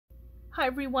Hi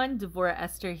everyone, Devorah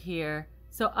Esther here.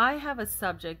 So I have a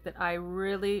subject that I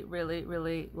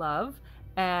really love,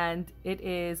 and it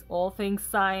is all things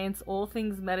science, all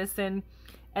things medicine.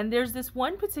 And there's this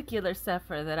one particular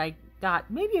sefer that I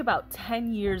got maybe about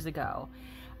 10 years ago.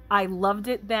 I loved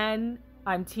it then.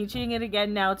 I'm teaching it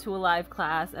again now to a live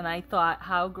class, and I thought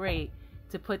how great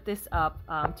to put this up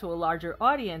to a larger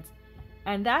audience.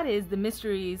 And that is the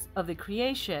mysteries of the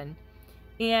creation.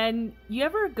 And you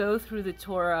ever go through the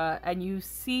Torah and you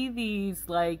see these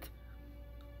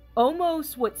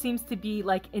almost what seems to be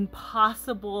like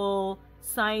impossible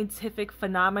scientific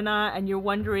phenomena, and you're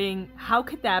wondering, how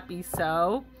could that be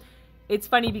so? It's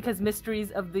funny because Mysteries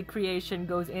of the Creation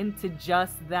goes into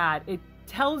just that. It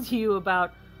tells you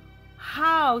about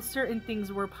how certain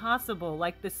things were possible,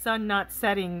 like the sun not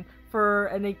setting for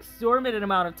an exorbitant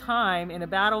amount of time in a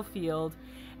battlefield.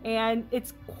 And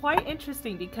it's quite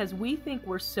interesting because we think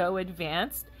we're so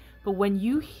advanced, but when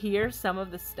you hear some of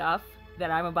the stuff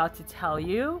that I'm about to tell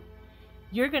you,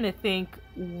 you're going to think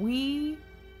we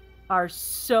are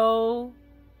so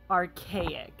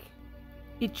archaic.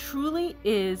 It truly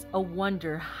is a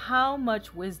wonder how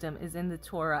much wisdom is in the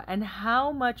Torah and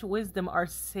how much wisdom our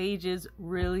sages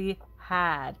really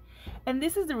had. And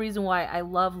this is the reason why I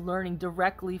love learning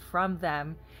directly from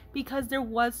them, because there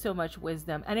was so much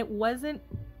wisdom and it wasn't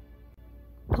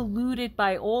polluted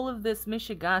by all of this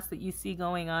mishigas that you see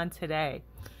going on today.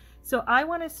 So I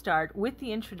want to start with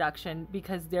the introduction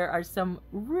because there are some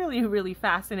really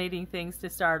fascinating things to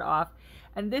start off.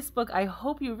 And this book, I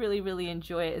hope you really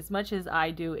enjoy it as much as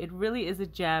I do. It really is a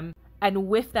gem. And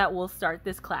with that, we'll start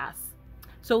this class.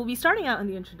 So we'll be starting out in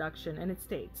the introduction, and it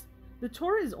states, the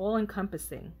Torah is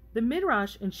all-encompassing. The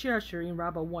Midrash in Shir HaShirim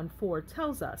Rabbah 1:4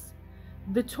 tells us,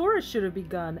 the Torah should have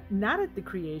begun not at the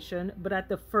creation, but at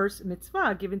the first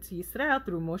mitzvah given to Yisrael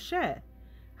through Moshe.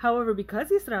 However, because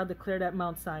Yisrael declared at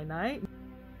Mount Sinai,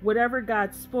 whatever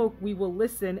God spoke we will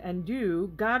listen and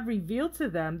do, God revealed to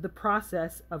them the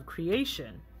process of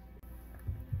creation.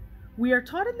 We are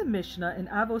taught in the Mishnah in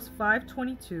Avos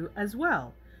 5:22 as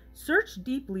well. Search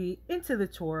deeply into the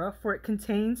Torah, for it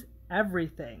contains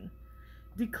everything.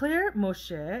 Declare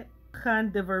Moshe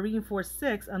Chan Devarim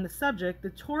 4:6 on the subject, the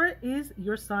Torah is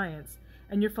your science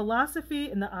and your philosophy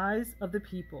in the eyes of the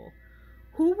people.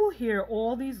 Who will hear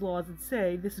all these laws and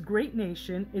say, this great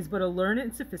nation is but a learned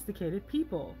and sophisticated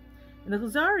people? And the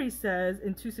Chazari says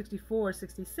in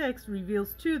 264-66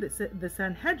 reveals too that the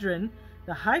Sanhedrin,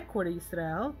 the high court of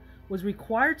Israel, was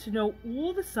required to know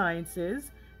all the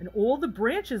sciences and all the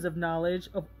branches of knowledge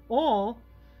of all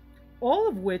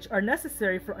of which are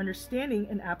necessary for understanding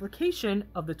and application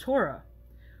of the Torah.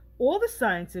 All the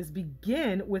sciences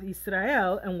begin with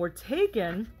Israel and were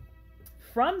taken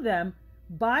from them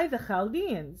by the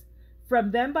Chaldeans,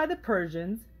 from them by the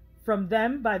Persians, from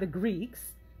them by the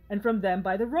Greeks, and from them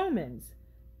by the Romans.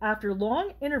 After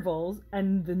long intervals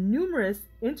and the numerous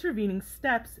intervening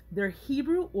steps, their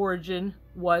Hebrew origin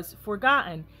was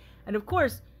forgotten. And of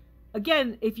course,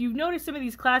 again, if you've noticed some of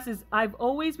these classes, I've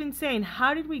always been saying,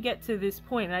 how did we get to this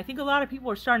point? And I think a lot of people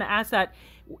are starting to ask that,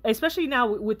 especially now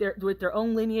with their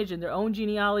own lineage and their own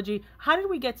genealogy. How did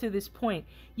we get to this point?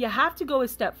 You have to go a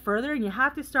step further and you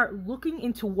have to start looking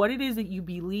into what it is that you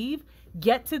believe,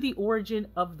 get to the origin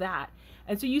of that.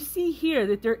 And so you see here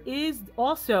that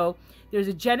there's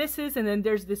a genesis, and then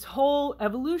there's this whole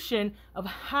evolution of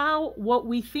how what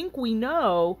we think we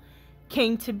know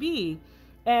came to be.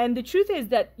 And the truth is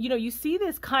that, you see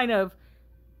this kind of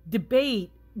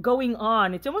debate going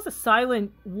on. It's almost a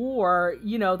silent war,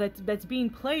 that's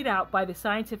being played out by the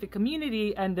scientific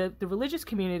community and the religious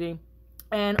community.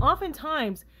 And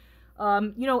oftentimes,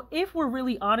 if we're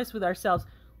really honest with ourselves,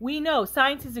 we know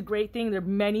science is a great thing. There are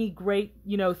many great,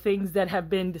 things that have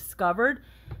been discovered.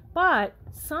 But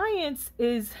science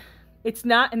it's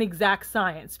not an exact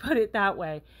science, put it that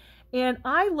way. And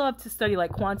I love to study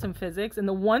like quantum physics. And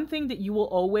the one thing that you will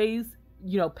always,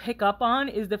 pick up on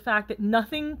is the fact that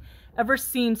nothing ever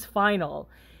seems final.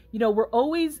 We're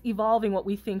always evolving what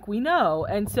we think we know.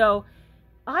 And so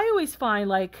I always find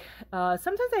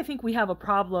sometimes I think we have a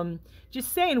problem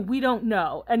just saying we don't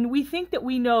know. And we think that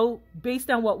we know based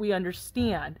on what we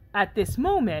understand at this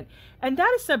moment. And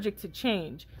that is subject to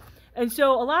change. And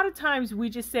so a lot of times we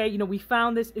just say, we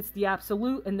found this, it's the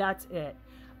absolute, and that's it.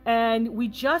 And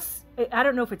I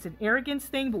don't know if it's an arrogance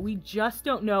thing, but we just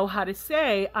don't know how to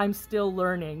say, I'm still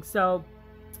learning. So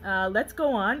let's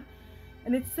go on.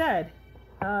 And it said,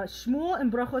 Shmuel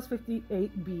in Brachos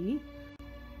 58b,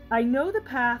 I know the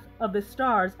path of the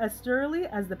stars as thoroughly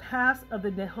as the paths of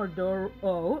the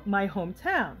Nehordoro, my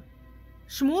hometown.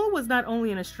 Shmuel was not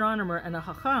only an astronomer and a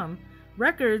Chacham.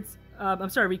 Records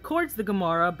records the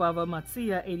Gemara Bava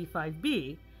Matzia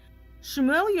 85b.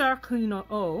 Shmuel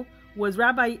Yarchino was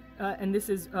Rabbi, and this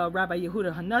is Rabbi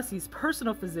Yehuda Hanasi's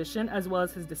personal physician as well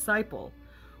as his disciple.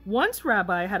 Once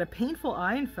Rabbi had a painful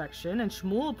eye infection, and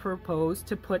Shmuel proposed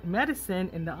to put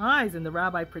medicine in the eyes, and the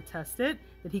Rabbi protested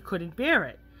that he couldn't bear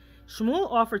it.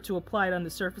 Shmuel offered to apply it on the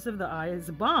surface of the eye as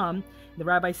a balm. The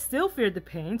Rabbi still feared the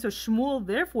pain, so Shmuel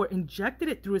therefore injected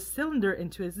it through a cylinder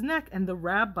into his neck, and the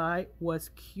Rabbi was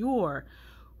cured.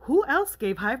 Who else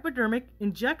gave hypodermic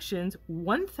injections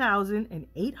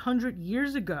 1,800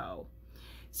 years ago?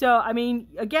 So, I mean,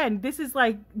 again, this is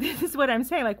what I'm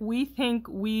saying. Like, we think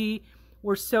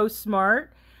we're so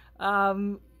smart.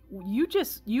 You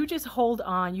just hold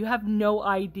on. You have no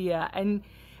idea. And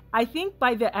I think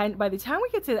by the time we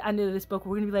get to the end of this book,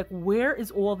 we're going to be like, where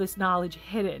is all this knowledge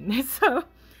hidden? So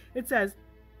it says,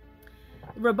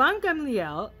 Rabban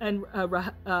Gamliel and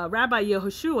Rabbi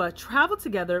Yehoshua traveled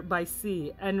together by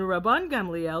sea, and Rabban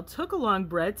Gamliel took along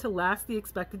bread to last the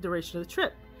expected duration of the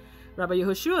trip. Rabbi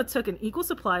Yehoshua took an equal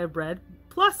supply of bread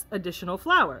plus additional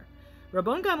flour.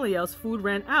 Rabban Gamliel's food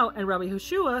ran out, and Rabbi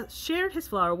Yehoshua shared his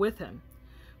flour with him.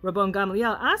 Rabban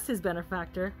Gamliel asked his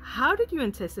benefactor, "How did you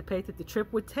anticipate that the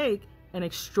trip would take an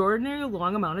extraordinarily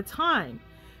long amount of time?"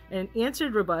 And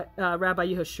answered Rabbi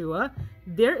Yehoshua,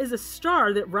 "There is a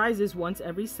star that rises once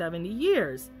every 70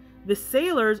 years. The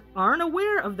sailors aren't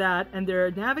aware of that, and their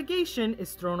navigation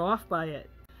is thrown off by it.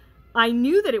 I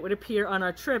knew that it would appear on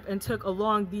our trip and took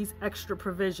along these extra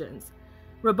provisions."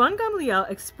 Rabban Gamliel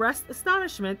expressed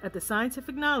astonishment at the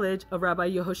scientific knowledge of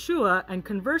Rabbi Yehoshua and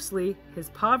conversely, his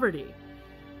poverty.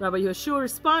 Rabbi Yehoshua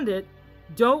responded,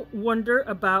 "Don't wonder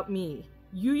about me.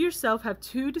 You yourself have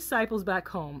 2 disciples back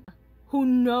home who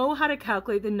know how to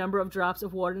calculate the number of drops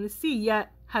of water in the sea,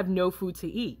 yet have no food to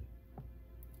eat."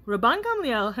 Rabban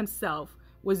Gamliel himself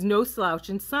was no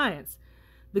slouch in science.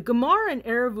 The Gemara in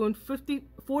Eruvin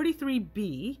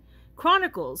 43b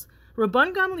chronicles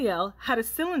Rabban Gamliel had a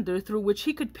cylinder through which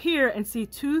he could peer and see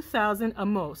 2,000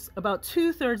 amos, about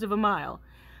 2/3 of a mile,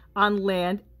 on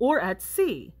land or at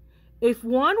sea. If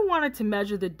one wanted to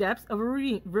measure the depth of a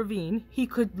ravine, he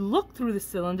could look through the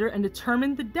cylinder and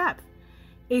determine the depth.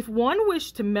 If one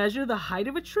wished to measure the height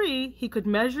of a tree, he could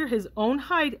measure his own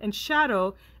height and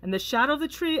the shadow of the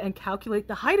tree, and calculate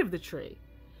the height of the tree.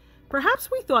 Perhaps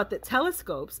we thought that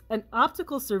telescopes and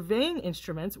optical surveying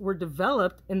instruments were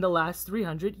developed in the last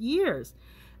 300 years.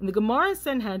 And the Gemara in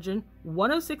Sanhedrin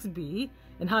 106b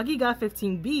and Hagigah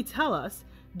 15b tell us,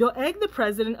 Doeg, the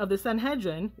president of the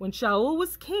Sanhedrin, when Shaul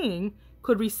was king,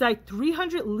 could recite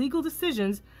 300 legal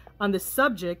decisions on the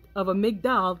subject of a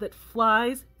migdal that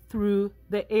flies through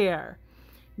the air.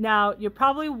 Now, you're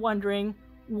probably wondering,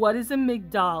 what is a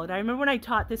migdal? And I remember when I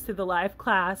taught this to the live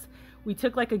class, we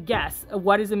took like a guess of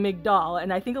what is a migdal,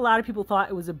 and I think a lot of people thought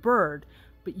it was a bird,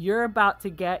 but you're about to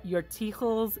get your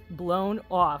tichels blown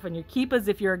off, and your kippas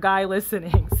if you're a guy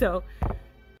listening. So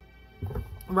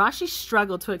Rashi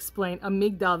struggled to explain a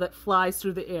migdal that flies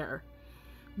through the air.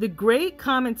 The great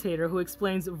commentator who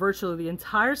explains virtually the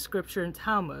entire scripture and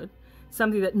Talmud,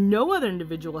 something that no other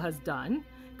individual has done,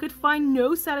 could find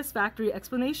no satisfactory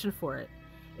explanation for it.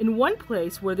 In one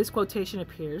place where this quotation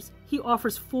appears, he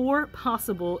offers 4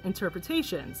 possible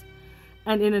interpretations,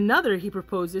 and in another he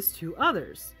proposes 2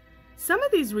 others. Some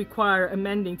of these require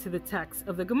amending to the text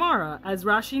of the Gemara. As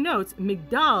Rashi notes,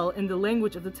 migdal in the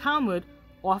language of the Talmud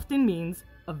often means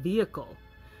a vehicle.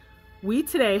 We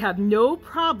today have no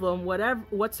problem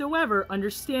whatsoever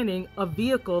understanding a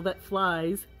vehicle that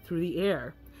flies through the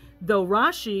air, though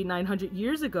Rashi 900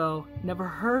 years ago never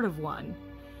heard of one.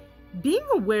 Being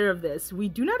aware of this, we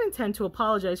do not intend to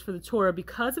apologize for the Torah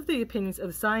because of the opinions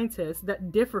of scientists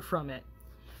that differ from it,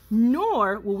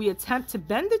 nor will we attempt to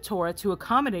bend the Torah to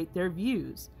accommodate their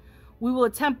views. We will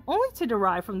attempt only to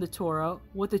derive from the Torah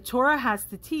what the Torah has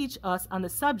to teach us on the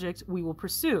subjects we will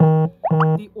pursue,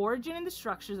 the origin and the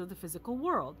structures of the physical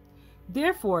world.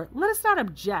 Therefore, let us not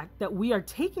object that we are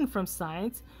taking from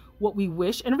science what we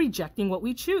wish and rejecting what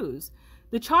we choose.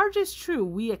 The charge is true.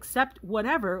 We accept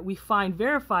whatever we find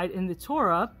verified in the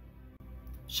Torah,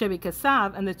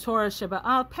 Shebikasav, and the Torah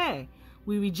Sheba'al Peh.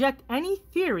 We reject any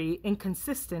theory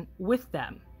inconsistent with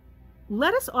them.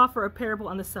 Let us offer a parable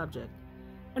on the subject.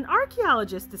 An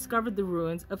archaeologist discovered the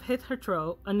ruins of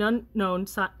Hithertro, an unknown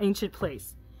ancient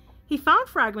place. He found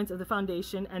fragments of the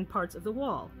foundation and parts of the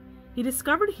wall. He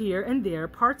discovered here and there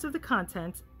parts of the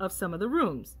contents of some of the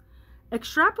rooms.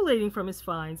 Extrapolating from his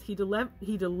finds, he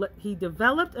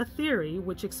developed a theory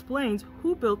which explains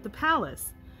who built the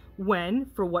palace, when,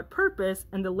 for what purpose,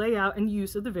 and the layout and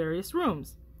use of the various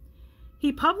rooms.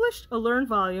 He published a learned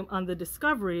volume on the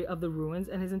discovery of the ruins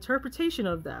and his interpretation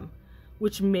of them.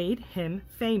 which made him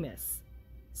famous.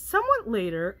 Somewhat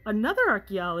later, another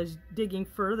archaeologist digging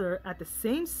further at the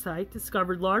same site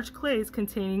discovered large clays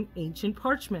containing ancient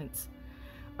parchments.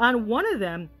 On one of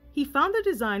them, he found the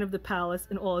design of the palace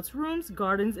in all its rooms,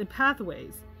 gardens, and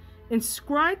pathways.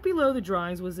 Inscribed below the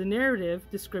drawings was a narrative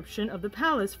description of the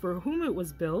palace, for whom it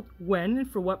was built, when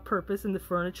and for what purpose, and the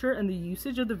furniture and the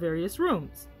usage of the various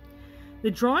rooms. The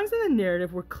drawings in the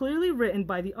narrative were clearly written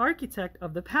by the architect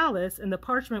of the palace, and the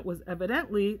parchment was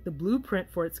evidently the blueprint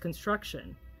for its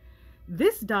construction.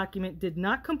 This document did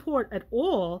not comport at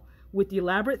all with the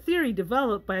elaborate theory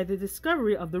developed by the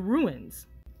discovery of the ruins.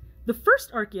 The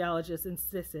first archaeologist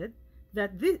insisted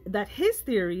that his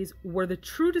theories were the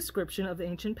true description of the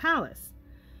ancient palace.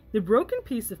 The broken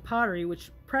piece of pottery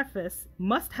which preface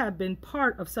must have been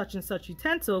part of such and such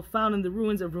utensil found in the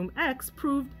ruins of room X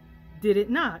proved, did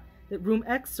it not, that room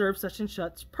X served such and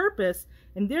such purpose,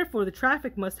 and therefore the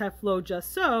traffic must have flowed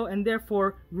just so, and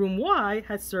therefore room Y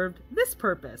has served this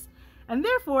purpose, and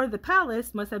therefore the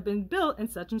palace must have been built in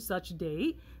such and such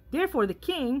date, therefore the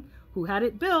king who had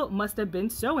it built must have been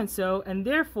so and so, and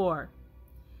therefore...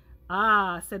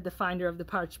 "Ah," said the finder of the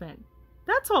parchment,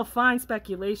 "that's all fine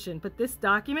speculation, but this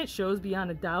document shows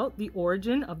beyond a doubt the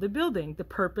origin of the building, the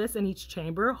purpose in each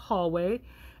chamber, hallway,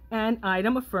 and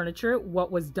item of furniture, what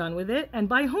was done with it, and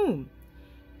by whom.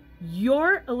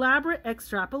 Your elaborate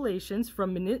extrapolations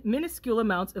from minuscule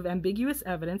amounts of ambiguous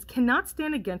evidence cannot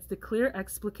stand against the clear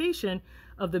explication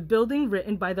of the building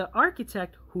written by the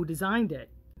architect who designed it.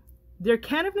 There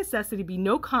can of necessity be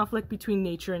no conflict between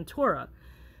nature and Torah,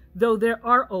 though there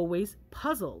are always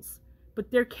puzzles.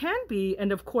 But there can be,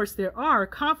 and of course there are,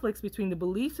 conflicts between the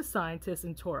beliefs of scientists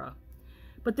and Torah.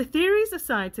 But the theories of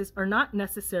scientists are not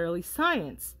necessarily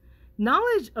science.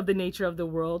 Knowledge of the nature of the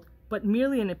world, but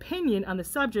merely an opinion on the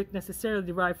subject necessarily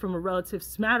derived from a relative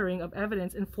smattering of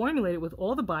evidence and formulated with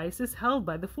all the biases held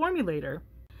by the formulator.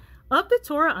 Of the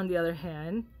Torah, on the other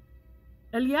hand,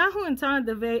 Eliyahu in Tana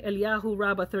Devei Eliyahu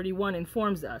Rabbah 31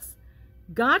 informs us,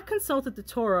 God consulted the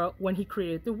Torah when he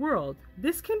created the world.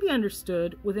 This can be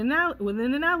understood with an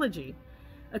analogy.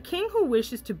 A king who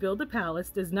wishes to build a palace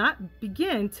does not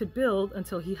begin to build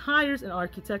until he hires an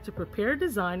architect to prepare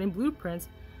design and blueprints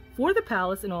for the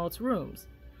palace and all its rooms.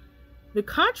 The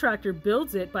contractor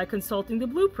builds it by consulting the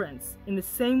blueprints. In the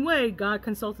same way, God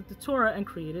consulted the Torah and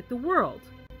created the world.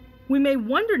 We may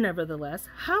wonder, nevertheless,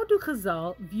 how do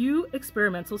Chazal view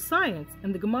experimental science,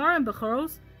 and the Gemara in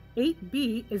Bechoros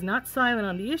 8b is not silent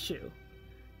on the issue.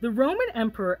 The Roman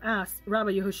emperor asked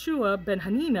Rabbi Yehoshua ben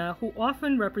Hanina, who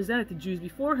often represented the Jews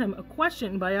before him, a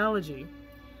question in biology.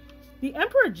 The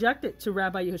emperor objected to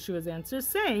Rabbi Yehoshua's answer,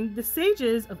 saying the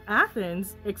sages of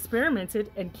Athens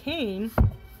experimented and came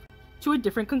to a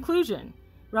different conclusion.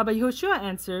 Rabbi Yehoshua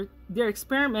answered, their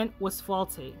experiment was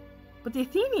faulty. But the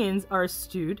Athenians are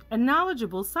astute and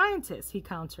knowledgeable scientists, he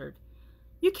countered.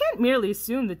 You can't merely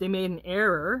assume that they made an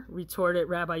error, retorted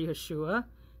Rabbi Yehoshua.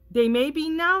 They may be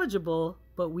knowledgeable,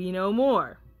 but we know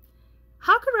more.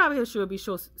 How could Rabbi Yehoshua be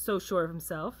so sure of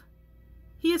himself?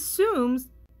 He assumes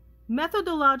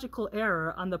methodological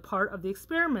error on the part of the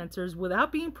experimenters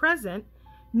without being present,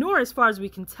 nor, as far as we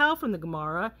can tell from the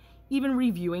Gemara, even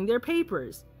reviewing their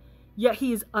papers. Yet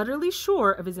he is utterly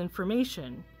sure of his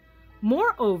information.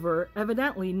 Moreover,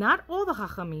 evidently not all the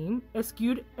Chachamim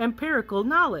eschewed empirical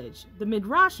knowledge. The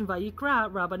Midrash in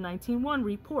Vayikra, Rabbah 19:1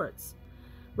 reports,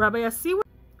 Rabbi Yassi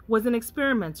was an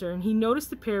experimenter, and he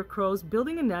noticed a pair of crows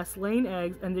building a nest, laying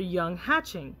eggs, and their young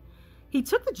hatching. He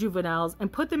took the juveniles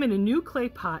and put them in a new clay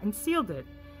pot and sealed it.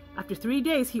 After 3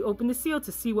 days, he opened the seal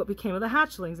to see what became of the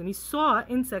hatchlings, and he saw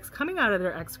insects coming out of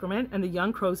their excrement and the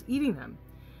young crows eating them.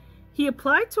 He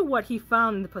applied to what he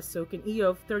found in the Pasuk in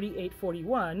Eov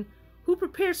 38:41, who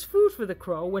prepares food for the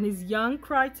crow when his young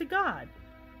cry to God,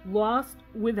 lost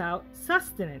without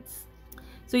sustenance.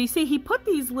 So you see, he put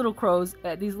these little crows,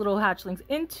 these little hatchlings,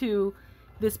 into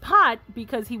this pot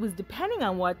because he was depending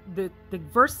on what the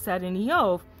verse said in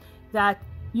Eov, that,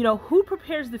 who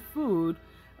prepares the food,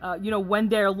 when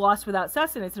they're lost without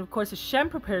sustenance. And of course, Hashem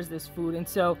prepares this food. And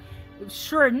so,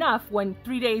 sure enough, when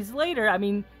 3 days later,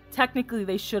 technically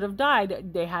they should have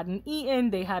died. They hadn't eaten,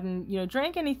 they hadn't,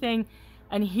 drank anything.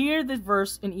 And here the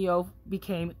verse in Eov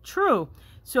became true.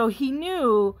 So he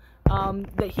knew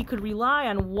that he could rely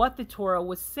on what the Torah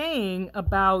was saying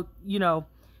about,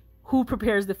 who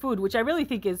prepares the food, which I really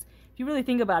think is, if you really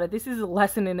think about it, this is a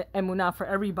lesson in emunah for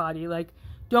everybody. Like,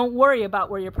 don't worry about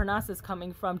where your parnasa is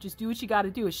coming from. Just do what you got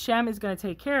to do. Hashem is going to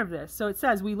take care of this. So it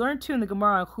says, we learned too in the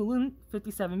Gemara in Chulun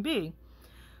 57b.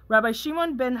 Rabbi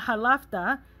Shimon ben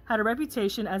Halafta had a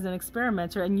reputation as an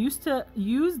experimenter and used to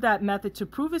use that method to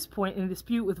prove his point in a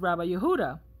dispute with Rabbi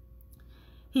Yehuda.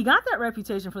 He got that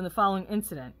reputation from the following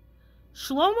incident.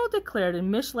 Shlomo declared in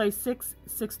Mishlei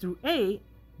 6:6-8,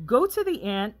 "Go to the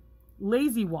ant,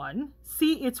 lazy one,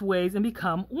 see its ways and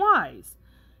become wise.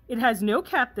 It has no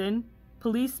captain,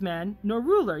 policeman, nor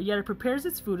ruler, yet it prepares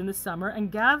its food in the summer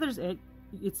and gathers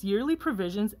its yearly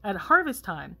provisions at harvest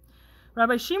time."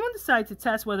 Rabbi Shimon decided to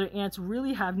test whether ants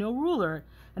really have no ruler,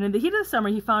 and in the heat of the summer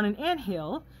he found an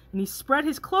anthill, and he spread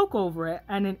his cloak over it,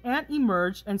 and an ant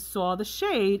emerged and saw the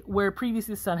shade where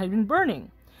previously the sun had been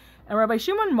burning. And Rabbi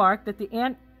Shimon marked that the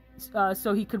ant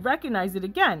so he could recognize it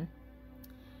again.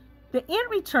 The ant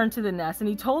returned to the nest, and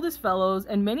he told his fellows,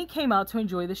 and many came out to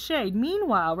enjoy the shade.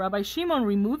 Meanwhile, Rabbi Shimon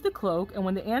removed the cloak, and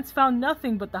when the ants found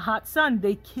nothing but the hot sun,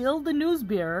 they killed the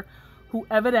newsbearer, who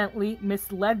evidently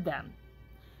misled them.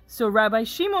 So Rabbi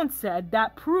Shimon said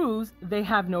that proves they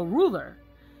have no ruler.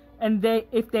 And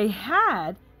if they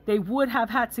had, they would have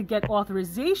had to get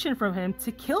authorization from him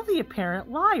to kill the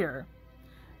apparent liar.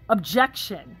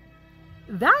 Objection.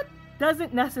 That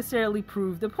doesn't necessarily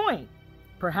prove the point.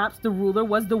 Perhaps the ruler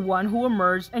was the one who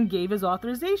emerged and gave his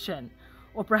authorization.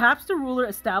 Or perhaps the ruler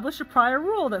established a prior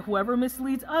rule that whoever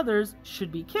misleads others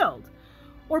should be killed.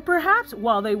 Or perhaps,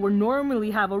 while they would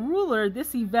normally have a ruler,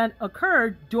 this event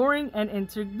occurred during an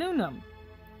interregnum.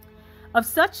 Of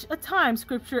such a time,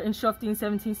 Scripture in Shoftim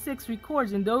 17:6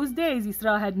 records, "In those days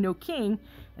Israel had no king,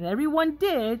 and everyone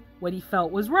did what he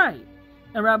felt was right."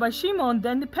 And Rabbi Shimon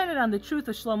then depended on the truth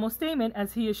of Shlomo's statement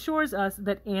as he assures us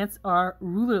that ants are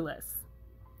rulerless.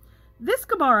 This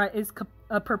Gemara is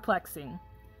perplexing.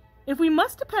 If we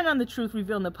must depend on the truth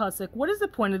revealed in the Pasuk, what is the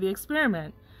point of the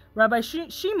experiment? Rabbi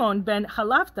Shimon ben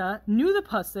Halafta knew the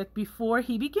Pasuk before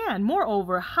he began.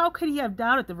 Moreover, how could he have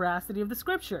doubted the veracity of the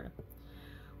Scripture?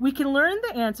 We can learn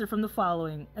the answer from the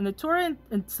following. And the Torah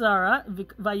in Tzara,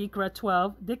 Vayikra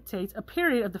 12, dictates a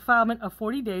period of defilement of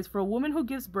 40 days for a woman who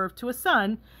gives birth to a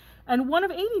son, and one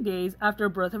of 80 days after the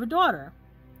birth of a daughter.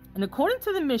 And according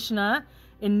to the Mishnah,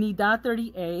 in Nida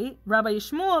 30a, Rabbi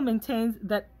Yishmael maintains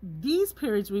that these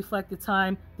periods reflect the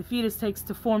time the fetus takes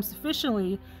to form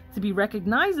sufficiently to be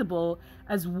recognizable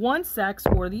as one sex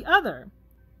or the other.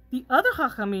 The other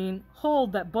Chachamim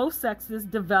hold that both sexes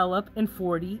develop in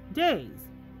 40 days.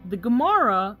 The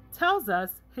Gemara tells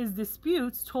us his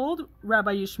disputes told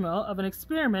Rabbi Yishmael of an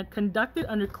experiment conducted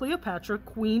under Cleopatra,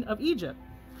 Queen of Egypt.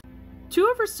 2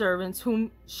 of her servants,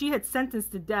 whom she had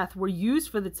sentenced to death, were used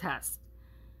for the test.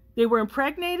 They were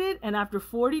impregnated and after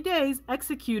 40 days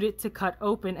executed to cut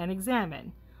open and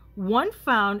examine. One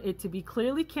found it to be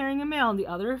clearly carrying a male and the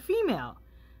other a female.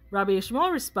 Rabbi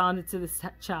Yishmael responded to this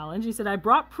challenge. He said, "I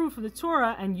brought proof of the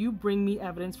Torah and you bring me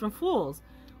evidence from fools."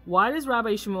 Why does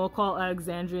Rabbi Yishmael call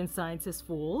Alexandrian scientists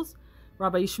fools?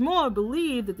 Rabbi Yishmael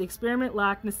believed that the experiment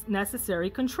lacked necessary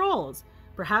controls.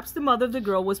 Perhaps the mother of the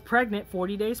girl was pregnant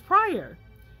 40 days prior.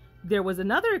 There was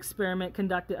another experiment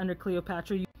conducted under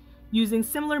Cleopatra using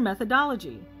similar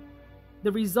methodology.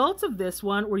 The results of this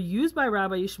one were used by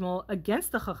Rabbi Yishmael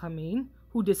against the Chachamim,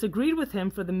 who disagreed with him,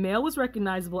 for the male was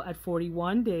recognizable at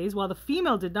 41 days, while the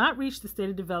female did not reach the state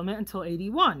of development until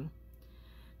 81.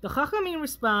 The Chachamim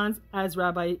responds, as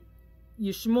Rabbi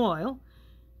Yishmael,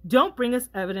 "Don't bring us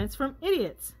evidence from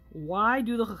idiots." Why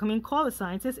do the Chachamim call the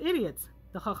scientists idiots?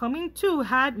 The Chachamim too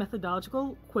had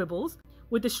methodological quibbles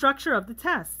with the structure of the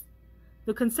test.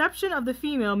 The conception of the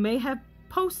female may have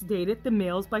post-dated the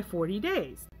males by 40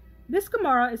 days. This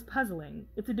Gemara is puzzling.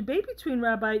 If the debate between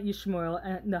Rabbi Yishmael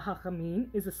and the Chachamim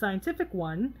is a scientific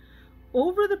one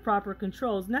over the proper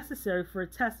controls necessary for a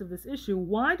test of this issue,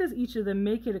 why does each of them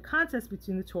make it a contest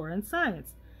between the Torah and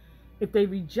science? If they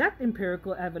reject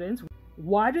empirical evidence,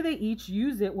 why do they each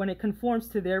use it when it conforms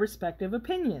to their respective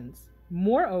opinions?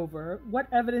 Moreover, what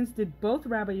evidence did both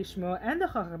Rabbi Yishmael and the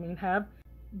Chachamim have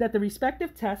that the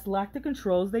respective tests lacked the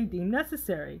controls they deemed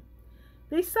necessary?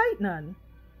 They cite none.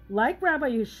 Like Rabbi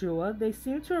Yeshua, they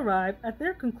seem to arrive at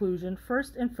their conclusion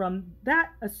first and from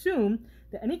that assume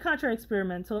that any contrary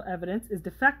experimental evidence is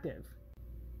defective.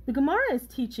 The Gemara is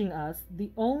teaching us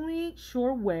the only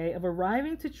sure way of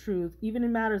arriving to truth, even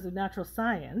in matters of natural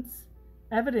science,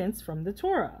 evidence from the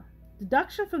Torah.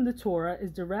 Deduction from the Torah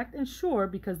is direct and sure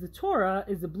because the Torah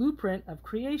is the blueprint of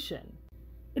creation.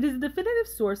 It is the definitive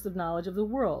source of knowledge of the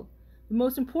world. The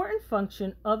most important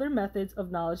function other methods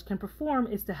of knowledge can perform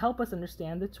is to help us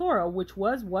understand the Torah, which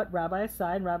was what Rabbi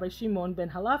Asai and Rabbi Shimon ben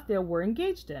Halafta were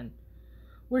engaged in.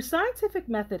 Where scientific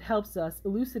method helps us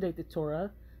elucidate the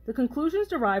Torah, the conclusions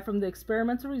derived from the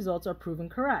experimental results are proven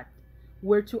correct.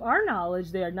 Where to our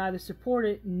knowledge they are neither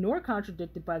supported nor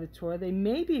contradicted by the Torah, they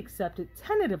may be accepted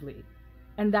tentatively,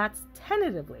 and that's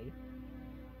tentatively.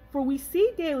 For we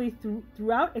see daily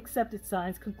throughout accepted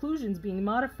science conclusions being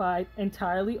modified,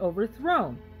 entirely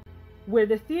overthrown. Where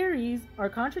the theories are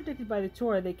contradicted by the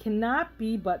Torah, they cannot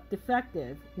be but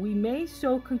defective. We may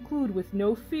so conclude with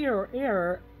no fear or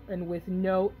error and with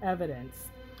no evidence.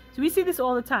 So we see this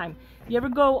all the time. You ever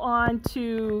go on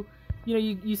to,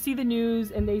 you see the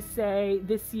news and they say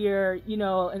this year,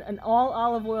 an all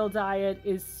olive oil diet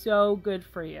is so good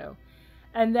for you.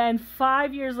 And then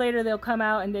 5 years later, they'll come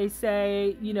out and they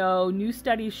say, new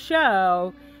studies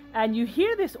show, and you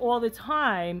hear this all the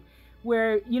time,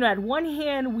 where, at one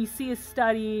hand, we see a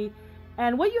study,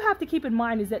 and what you have to keep in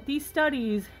mind is that these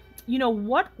studies,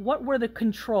 what were the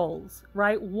controls,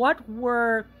 right? What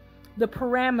were the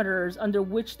parameters under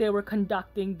which they were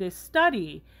conducting this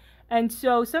study? And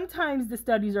so sometimes the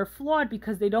studies are flawed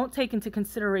because they don't take into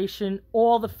consideration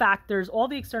all the factors, all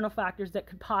the external factors that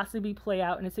could possibly play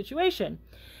out in a situation.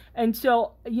 And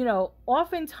so,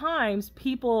 oftentimes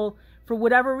people, for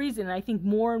whatever reason, I think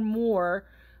more and more,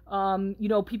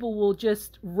 people will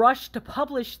just rush to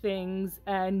publish things,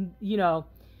 and,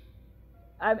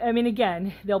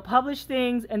 again, they'll publish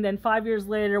things, and then 5 years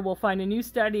later, we'll find a new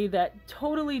study that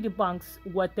totally debunks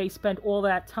what they spent all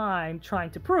that time trying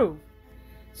to prove.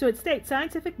 So it states,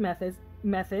 scientific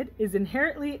method is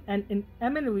inherently and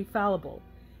eminently fallible.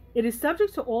 It is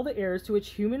subject to all the errors to which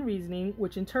human reasoning,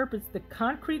 which interprets the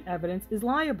concrete evidence, is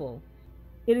liable.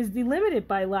 It is delimited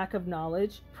by lack of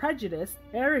knowledge, prejudice,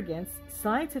 arrogance,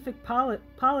 scientific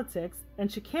politics,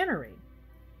 and chicanery.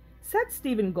 Said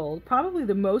Stephen Gould, probably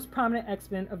the most prominent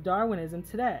exponent of Darwinism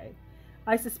today.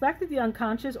 I suspect that the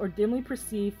unconscious or dimly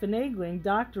perceived finagling,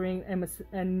 doctoring,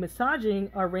 and massaging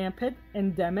are rampant,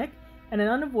 endemic, and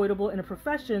unavoidable in a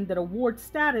profession that awards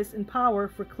status and power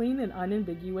for clean and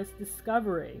unambiguous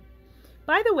discovery.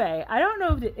 By the way, I don't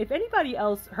know if anybody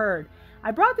else heard,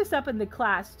 I brought this up in the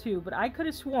class too, but I could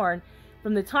have sworn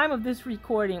from the time of this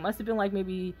recording, it must have been like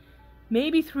maybe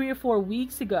 3 or 4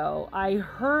 weeks ago, I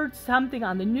heard something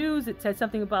on the news that said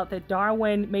something about that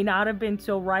Darwin may not have been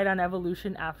so right on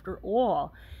evolution after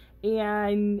all.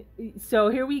 And so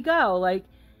here we go,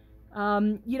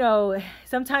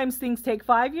 sometimes things take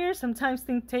 5 years, sometimes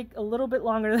things take a little bit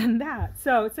longer than that.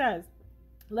 So it says,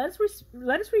 let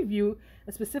us review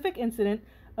a specific incident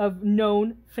of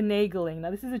known finagling. Now,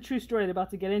 this is a true story they're about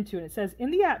to get into, and it says,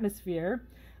 in the atmosphere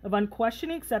of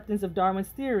unquestioning acceptance of Darwin's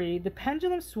theory, the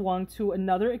pendulum swung to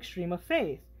another extreme of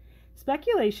faith.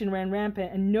 Speculation ran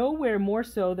rampant, and nowhere more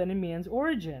so than in man's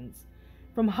origins.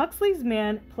 From Huxley's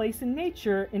Man, Place in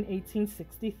Nature in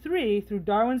 1863 through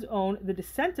Darwin's own The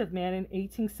Descent of Man in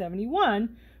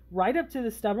 1871, right up to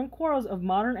the stubborn quarrels of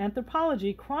modern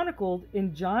anthropology chronicled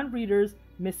in John Reader's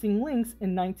Missing Links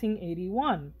in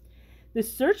 1981. The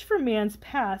search for man's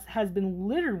past has been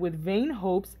littered with vain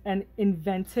hopes and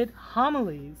invented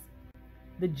homilies.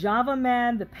 The Java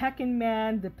Man, the Pekin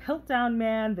Man, the Piltdown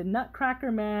Man, the Nutcracker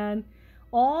Man,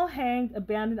 all hanged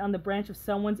abandoned on the branch of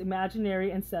someone's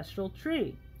imaginary ancestral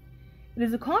tree. It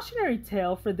is a cautionary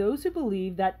tale for those who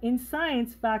believe that in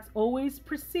science facts always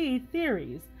precede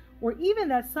theories, or even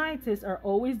that scientists are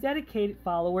always dedicated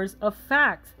followers of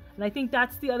facts. And I think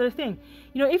that's the other thing.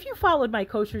 If you followed my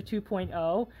Kosher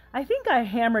 2.0, I think I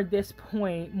hammered this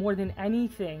point more than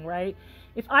anything, right?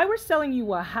 If I were selling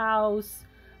you a house,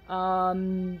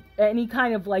 any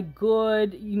kind of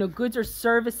goods or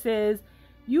services,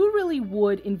 you really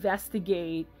would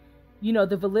investigate,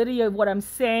 the validity of what I'm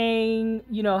saying,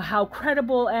 how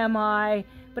credible am I?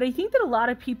 But I think that a lot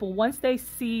of people, once they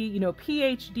see,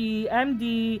 PhD,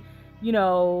 MD,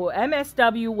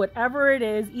 MSW, whatever it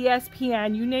is,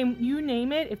 ESPN, you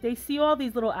name it, if they see all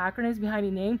these little acronyms behind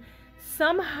a name,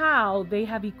 somehow they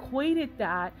have equated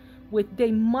that with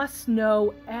they must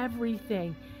know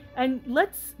everything. And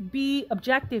let's be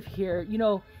objective here.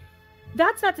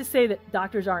 That's not to say that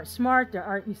doctors aren't smart,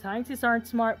 scientists aren't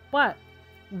smart, but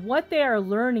what they are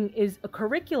learning is a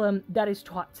curriculum that is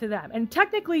taught to them. And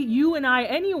technically, you and I,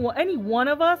 any one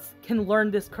of us can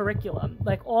learn this curriculum.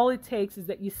 Like, all it takes is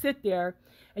that you sit there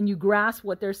and you grasp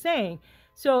what they're saying.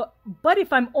 So, but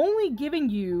if I'm only giving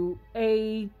you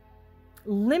a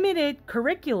limited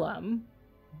curriculum,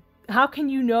 how can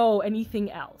you know anything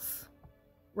else,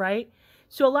 right?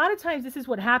 So a lot of times this is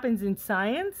what happens in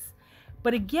science.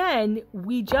 But again,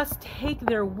 we just take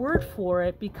their word for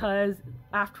it because,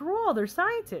 after all, they're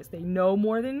scientists. They know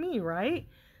more than me, right?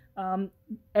 And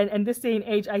this day and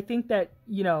age, I think that,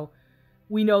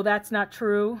 we know that's not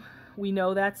true. We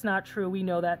know that's not true. We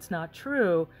know that's not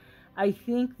true. I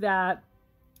think that,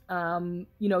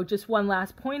 just one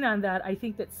last point on that, I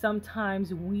think that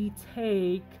sometimes we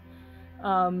take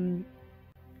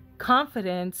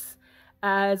confidence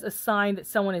as a sign that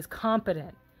someone is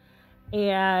competent.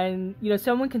 And,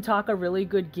 someone can talk a really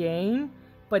good game,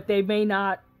 but they may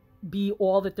not be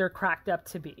all that they're cracked up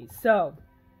to be. So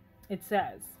it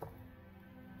says,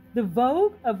 the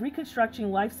vogue of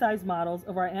reconstructing life-size models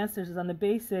of our ancestors on the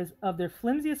basis of their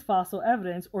flimsiest fossil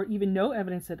evidence, or even no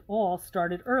evidence at all,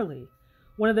 started early.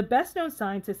 One of the best-known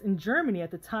scientists in Germany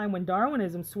at the time when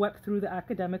Darwinism swept through the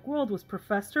academic world was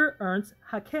Professor Ernst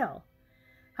Haeckel.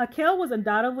 Haeckel was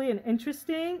undoubtedly an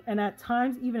interesting and at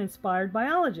times even inspired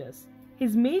biologist.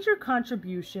 His major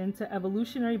contribution to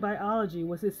evolutionary biology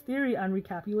was his theory on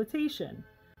recapitulation.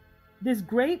 This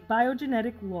great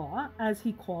biogenetic law, as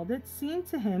he called it, seemed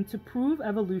to him to prove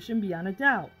evolution beyond a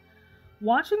doubt.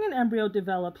 Watching an embryo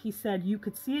develop, he said, you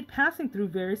could see it passing through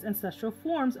various ancestral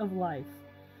forms of life.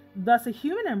 Thus, a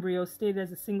human embryo stated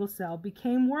as a single cell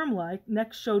became worm-like,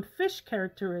 next showed fish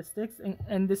characteristics,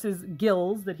 and this is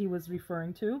gills that he was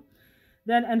referring to,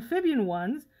 then amphibian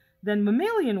ones, then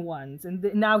mammalian ones, and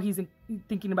now he's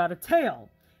thinking about a tail,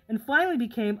 and finally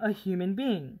became a human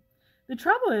being. The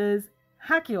trouble is,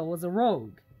 Haeckel was a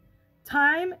rogue.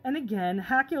 Time and again,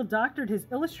 Haeckel doctored his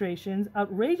illustrations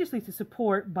outrageously to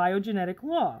support biogenetic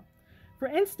law. For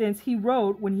instance, he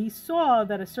wrote, when he saw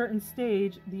that at a certain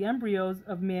stage the embryos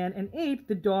of man and ape,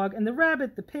 the dog and the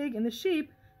rabbit, the pig and the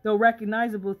sheep, though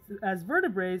recognizable as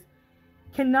vertebrates,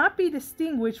 cannot be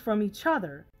distinguished from each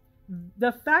other.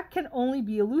 The fact can only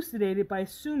be elucidated by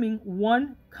assuming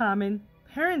one common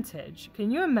parentage. Can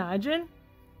you imagine?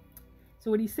 So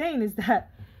what he's saying is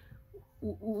that,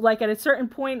 like, at a certain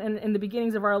point in the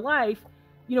beginnings of our life,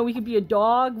 you know, we could be a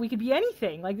dog, we could be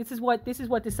anything. Like, this is what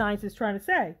the science is trying to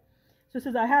say. So it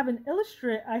says, I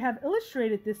have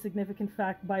illustrated this significant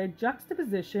fact by a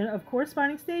juxtaposition of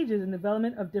corresponding stages in the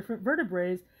development of different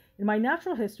vertebrates in my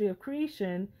natural history of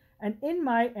creation and in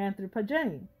my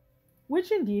anthropogeny, which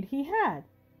indeed he had.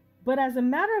 But as a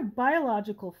matter of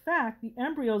biological fact, the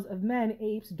embryos of men,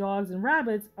 apes, dogs, and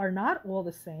rabbits are not all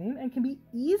the same and can be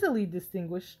easily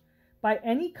distinguished by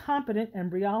any competent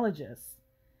embryologist.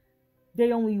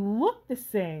 They only look the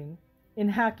same in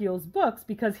Haeckel's books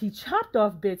because he chopped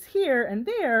off bits here and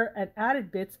there and added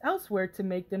bits elsewhere to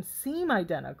make them seem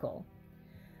identical.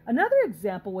 Another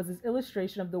example was his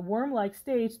illustration of the worm-like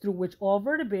stage through which all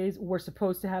vertebrates were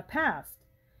supposed to have passed.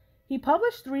 He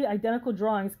published 3 identical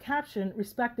drawings captioned,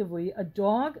 respectively, a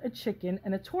dog, a chicken,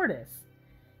 and a tortoise.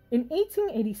 In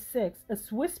 1886, a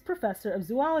Swiss professor of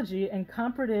zoology and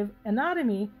comparative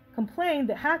anatomy complained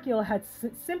that Haeckel had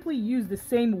simply used the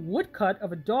same woodcut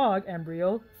of a dog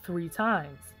embryo 3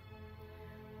 times.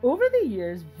 Over the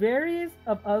years, various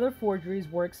of other forgeries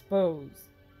were exposed.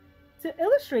 To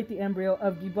illustrate the embryo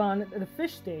of Gibbon at the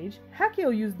fish stage,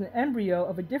 Haeckel used an embryo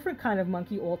of a different kind of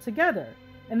monkey altogether,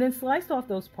 and then sliced off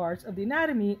those parts of the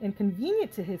anatomy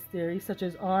inconvenient to his theory, such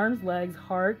as arms, legs,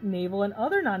 heart, navel, and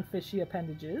other non-fishy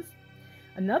appendages.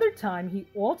 Another time, he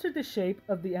altered the shape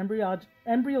of the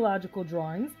embryological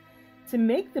drawings to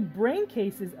make the brain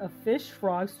cases of fish,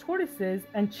 frogs, tortoises,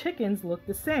 and chickens look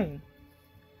the same.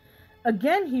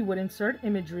 Again, he would insert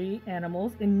imagery,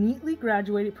 animals, in neatly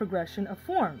graduated progression of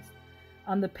forms.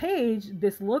 On the page,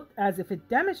 this looked as if it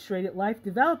demonstrated life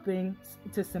developing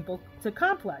to simple to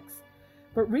complex.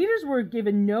 But readers were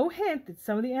given no hint that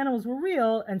some of the animals were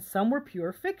real and some were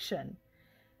pure fiction.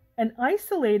 An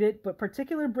isolated but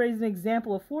particular brazen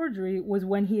example of forgery was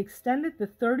when he extended the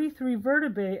 33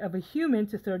 vertebrae of a human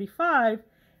to 35,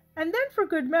 and then for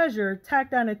good measure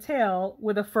tacked on a tail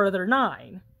with a further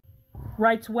 9.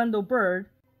 Writes Wendell Bird,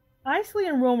 Isley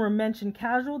and Romer mentioned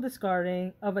casual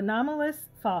discarding of anomalous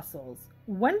fossils.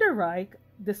 Wenderreich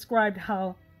described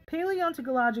how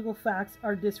paleontological facts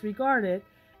are disregarded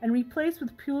and replaced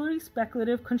with purely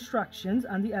speculative constructions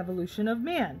on the evolution of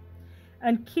man.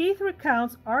 And Keith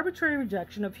recounts arbitrary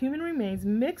rejection of human remains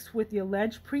mixed with the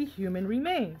alleged pre-human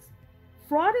remains.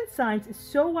 Fraud in science is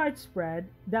so widespread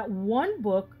that one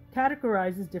book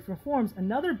categorizes different forms.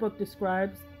 Another book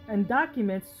describes and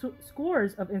documents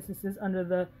scores of instances under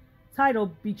the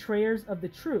title Betrayers of the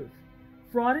Truth,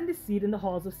 Fraud and Deceit in the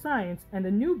Halls of Science, and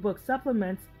a new book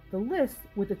supplements the list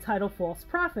with the title False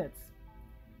Prophets.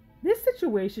 This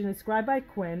situation is described by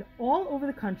Quinn. All over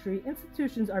the country,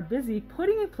 institutions are busy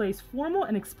putting in place formal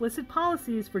and explicit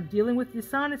policies for dealing with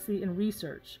dishonesty in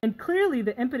research. And clearly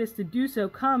the impetus to do so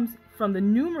comes from the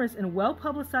numerous and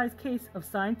well-publicized cases of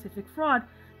scientific fraud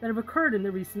that have occurred in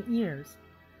the recent years.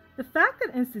 The fact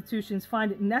that institutions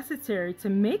find it necessary to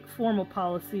make formal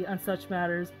policy on such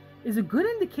matters is a good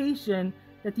indication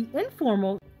that the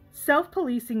informal,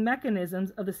 self-policing mechanisms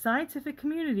of the scientific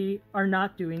community are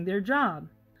not doing their job.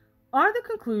 Are the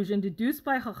conclusion deduced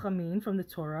by Chachamim from the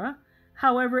Torah,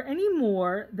 however, any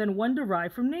more than one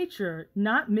derived from nature,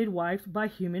 not midwifed by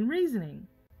human reasoning?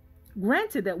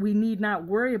 Granted that we need not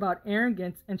worry about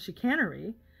arrogance and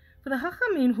chicanery, For the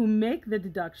Chachamim who make the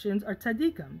deductions are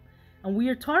tzaddikim, and we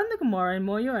are taught in the Gemara in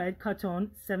Moyoed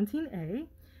Katon 17a,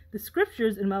 the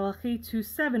scriptures in Malachi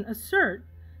 2:7 assert,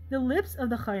 the lips of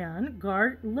the Chayan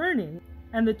guard learning,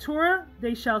 and the Torah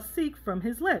they shall seek from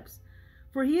his lips.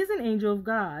 For he is an angel of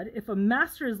God. If a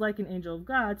master is like an angel of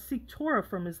God, seek Torah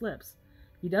from his lips.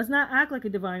 He does not act like a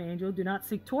divine angel, do not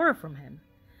seek Torah from him.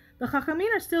 The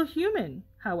Chachamim are still human,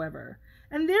 however,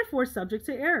 and therefore subject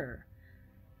to error.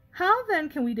 How then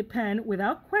can we depend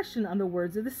without question on the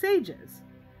words of the sages?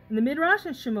 And the Midrash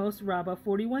in Shemos Rabbah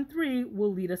 41:3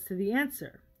 will lead us to the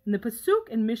answer. And the Pasuk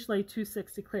in Mishlei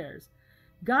 2:6 declares,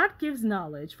 God gives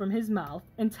knowledge from his mouth,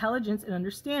 intelligence and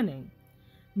understanding.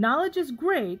 Knowledge is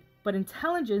great, but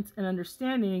intelligence and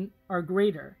understanding are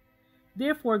greater.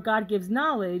 Therefore, God gives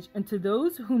knowledge, and to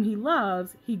those whom he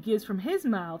loves, he gives from his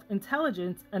mouth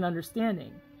intelligence and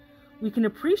understanding. We can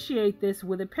appreciate this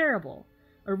with a parable.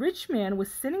 A rich man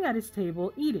was sitting at his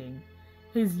table eating.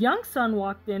 His young son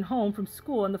walked in home from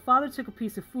school, and the father took a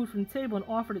piece of food from the table and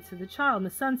offered it to the child. And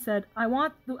the son said, I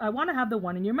want to have the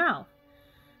one in your mouth.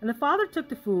 And the father took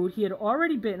the food he had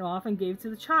already bitten off and gave it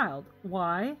to the child.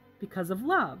 Why? Because of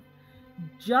love.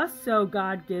 Just so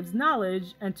God gives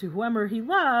knowledge, and to whomever he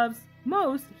loves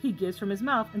most, he gives from his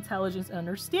mouth intelligence and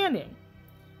understanding.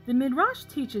 The Midrash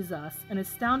teaches us an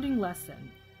astounding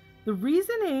lesson. The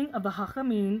reasoning of the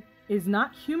Chachamim is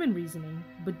not human reasoning,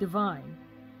 but divine.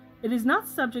 It is not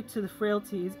subject to the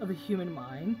frailties of the human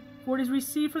mind, for it is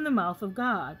received from the mouth of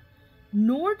God.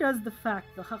 Nor does the fact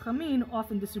that the Chachamim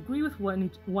often disagree with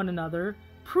one another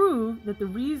prove that the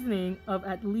reasoning of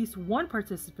at least one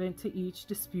participant to each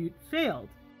dispute failed.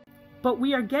 But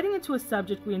we are getting into a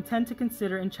subject we intend to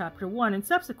consider in Chapter 1 and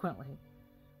subsequently.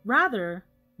 Rather,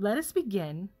 let us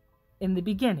begin in the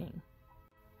beginning.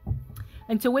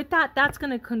 And so with that, that's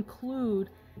going to conclude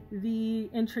the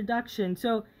introduction.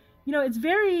 So, it's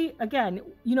very, again,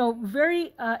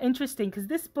 very interesting, because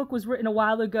this book was written a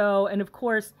while ago, and of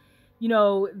course,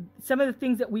 some of the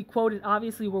things that we quoted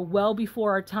obviously were well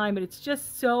before our time, but it's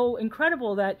just so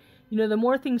incredible that, the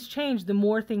more things change, the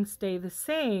more things stay the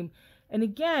same. And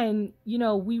again,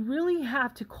 we really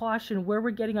have to caution where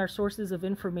we're getting our sources of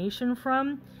information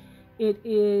from. It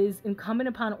is incumbent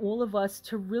upon all of us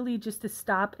to really just to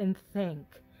stop and think.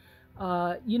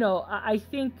 I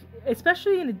think,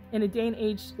 especially in a day and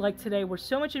age like today, where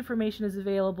so much information is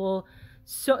available,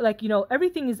 so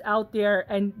everything is out there,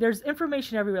 and there's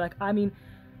information everywhere.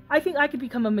 I think I could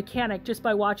become a mechanic just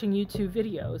by watching YouTube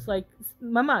videos.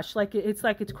 Mamash,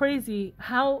 it's crazy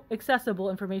how accessible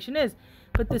information is.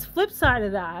 But this flip side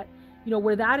of that,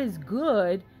 where that is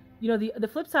good, the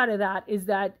flip side of that is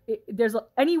that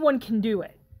anyone can do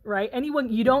it, right?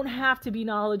 Anyone, you don't have to be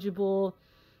knowledgeable.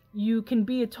 You can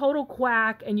be a total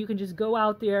quack, and you can just go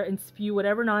out there and spew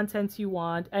whatever nonsense you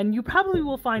want, and you probably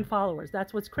will find followers.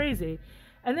 That's what's crazy.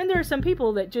 And then there are some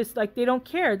people that just, they don't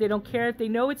care. They don't care if they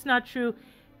know it's not true.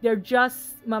 They're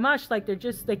just, mamash,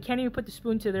 they can't even put the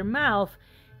spoon to their mouth.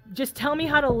 Just tell me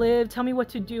how to live. Tell me what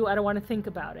to do. I don't want to think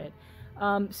about it.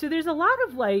 So there's a lot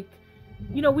of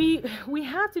we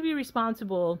have to be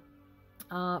responsible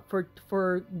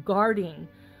for guarding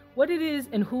what it is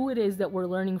and who it is that we're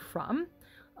learning from.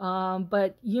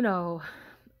 But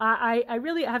I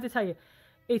really have to tell you,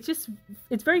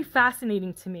 it's very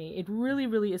fascinating to me. It really,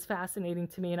 really is fascinating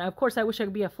to me. And of course, I wish I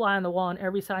could be a fly on the wall in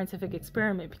every scientific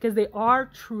experiment, because they're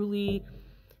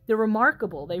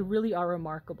remarkable. They really are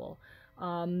remarkable.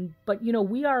 But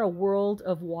we are a world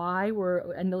of why.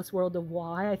 We're in this world of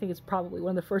why. I think it's probably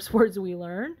one of the first words we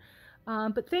learn.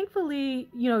 But thankfully,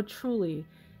 truly,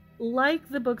 like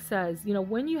the book says,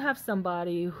 when you have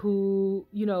somebody who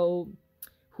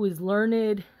is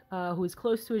learned, who is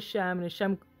close to Hashem, and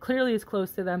Hashem clearly is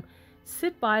close to them,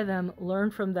 sit by them,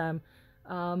 learn from them.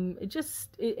 It's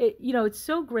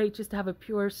so great just to have a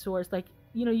pure source.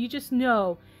 You just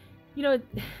know,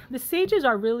 the sages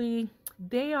are really,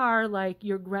 they are like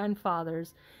your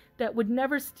grandfathers that would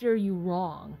never steer you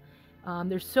wrong.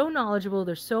 They're so knowledgeable,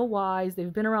 they're so wise,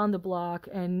 they've been around the block,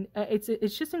 and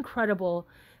it's just incredible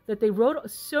that they wrote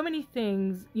so many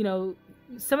things,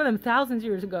 some of them thousands of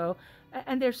years ago,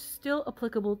 and they're still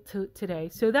applicable to today.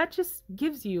 So that just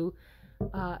gives you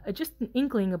just an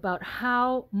inkling about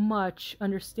how much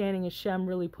understanding Hashem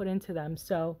really put into them.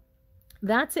 So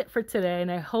that's it for today,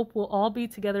 and I hope we'll all be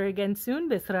together again soon,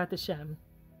 B'ezrat Hashem.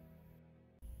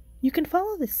 You can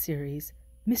follow this series,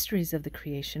 Mysteries of the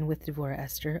Creation with Devorah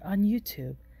Esther, on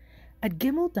YouTube at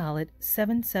Gimel Dalet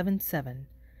 777.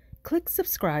 Click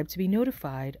subscribe to be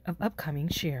notified of upcoming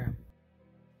shir.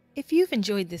 If you've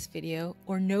enjoyed this video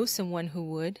or know someone who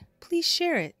would, please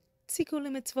share it. Tzikku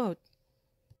lemitzvot.